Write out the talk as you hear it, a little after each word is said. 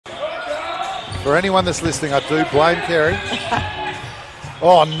For anyone that's listening, I do blame Kerry.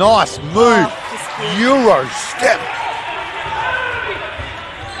 Oh, nice move. Euro step.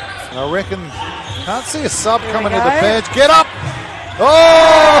 I reckon, can't see a sub coming to the bench. Get up.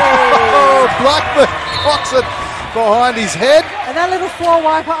 Oh, Blackmon cocks it behind his head. And that little floor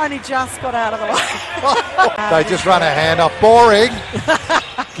wiper only just got out of the way. They just run a hand up. Boring.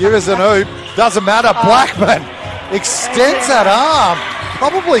 Give us an oop. Doesn't matter. Blackmon extends that arm.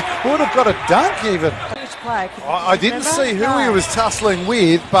 Probably could have got a dunk even. I didn't see who he was tussling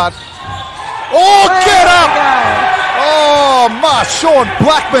with, but... Oh, get up! Oh, Marshawn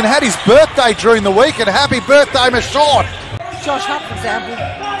Blackmon had his birthday during the week, and happy birthday, Marshawn. Josh Hunt, for example,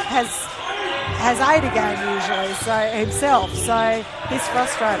 has 8 a game usually, so himself, so he's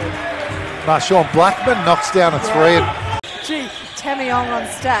frustrated. Marshawn Blackmon knocks down a 3. Gee, Tammy Ong on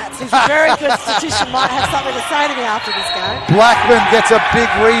stats. He's a very good statistician, might have something to say to me after this game. Blackmon gets a big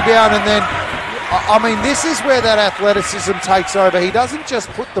rebound, and then, I mean, this is where that athleticism takes over. He doesn't just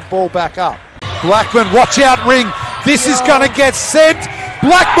put the ball back up. Blackmon, watch out, ring. This is going to get sent.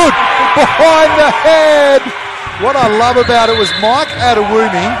 Blackmon behind the head. What I love about it was Mike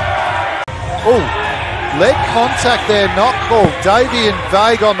Adewumi. Oh, leg contact there, not called. Davey and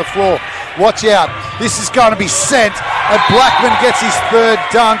Vague on the floor. Watch out. This is going to be sent, and Blackmon gets his 3rd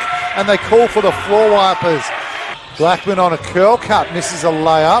dunk, and they call for the floor wipers. Blackmon on a curl cut, misses a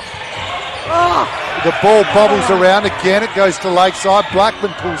layup. The ball bobbles around again. It goes to Lakeside.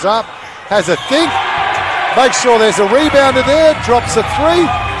 Blackmon pulls up, has a think, makes sure there's a rebounder there, drops a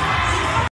 3.